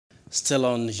Still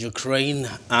on Ukraine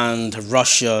and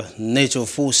Russia, NATO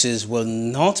forces will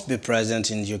not be present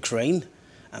in Ukraine.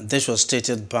 And this was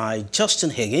stated by Justin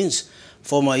Higgins,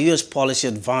 former U.S. policy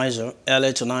advisor,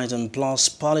 earlier tonight on Plus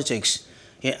Politics.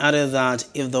 He added that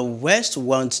if the West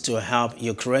wants to help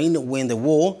Ukraine win the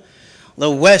war,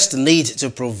 the West needs to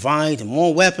provide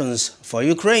more weapons for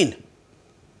Ukraine.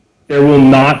 There will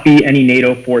not be any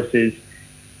NATO forces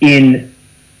in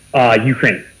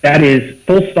Ukraine. That is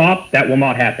full stop. That will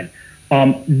not happen.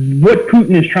 What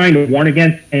Putin is trying to warn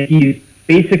against, and he's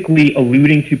basically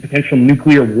alluding to potential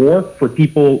nuclear war for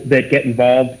people that get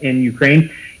involved in Ukraine,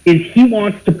 is he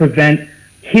wants to prevent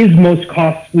his most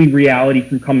costly reality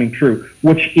from coming true,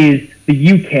 which is the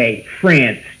UK,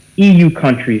 France, EU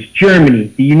countries, Germany,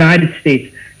 the United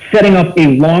States, setting up a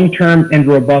long-term and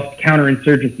robust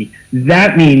counterinsurgency.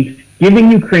 That means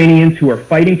giving Ukrainians who are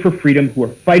fighting for freedom, who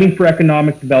are fighting for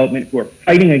economic development, who are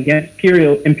fighting against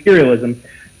imperialism,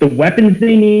 the weapons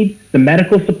they need, the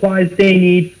medical supplies they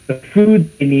need, the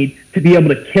food they need to be able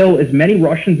to kill as many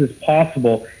Russians as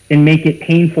possible and make it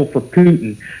painful for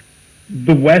Putin.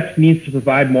 The West needs to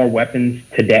provide more weapons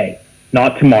today,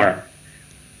 not tomorrow.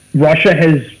 Russia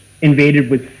has invaded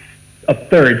with a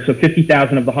third, so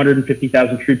 50,000 of the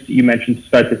 150,000 troops that you mentioned to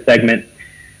start the segment.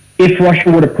 If Russia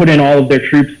were to put in all of their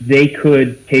troops, they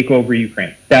could take over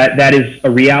Ukraine. That is a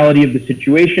reality of the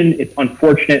situation. It's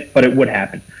unfortunate, but it would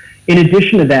happen. In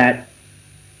addition to that,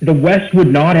 the West would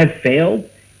not have failed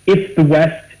if the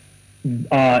West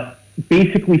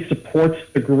basically supports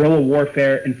the guerrilla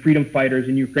warfare and freedom fighters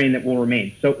in Ukraine that will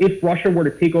remain. So if Russia were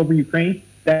to take over Ukraine,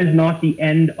 that is not the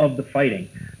end of the fighting.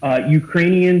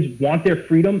 Ukrainians want their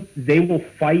freedom. They will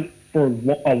fight for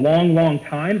a long, long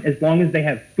time, as long as they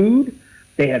have food,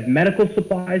 they have medical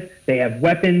supplies, they have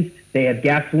weapons, they have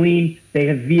gasoline, they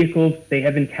have vehicles, they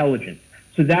have intelligence.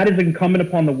 So that is incumbent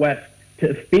upon the West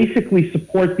to basically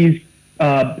support these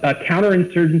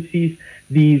counterinsurgencies,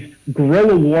 these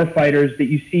guerrilla war fighters that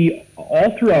you see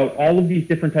all throughout all of these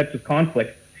different types of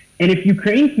conflicts. And if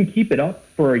Ukraine can keep it up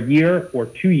for a year or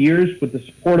 2 years with the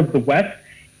support of the West,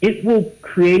 it will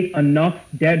create enough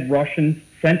dead Russians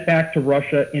sent back to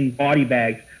Russia in body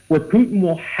bags where Putin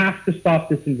will have to stop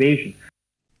this invasion.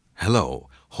 Hello,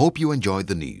 hope you enjoyed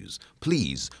the news.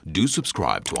 Please do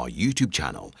subscribe to our YouTube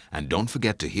channel and don't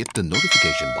forget to hit the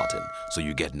notification button so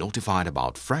you get notified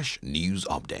about fresh news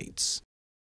updates.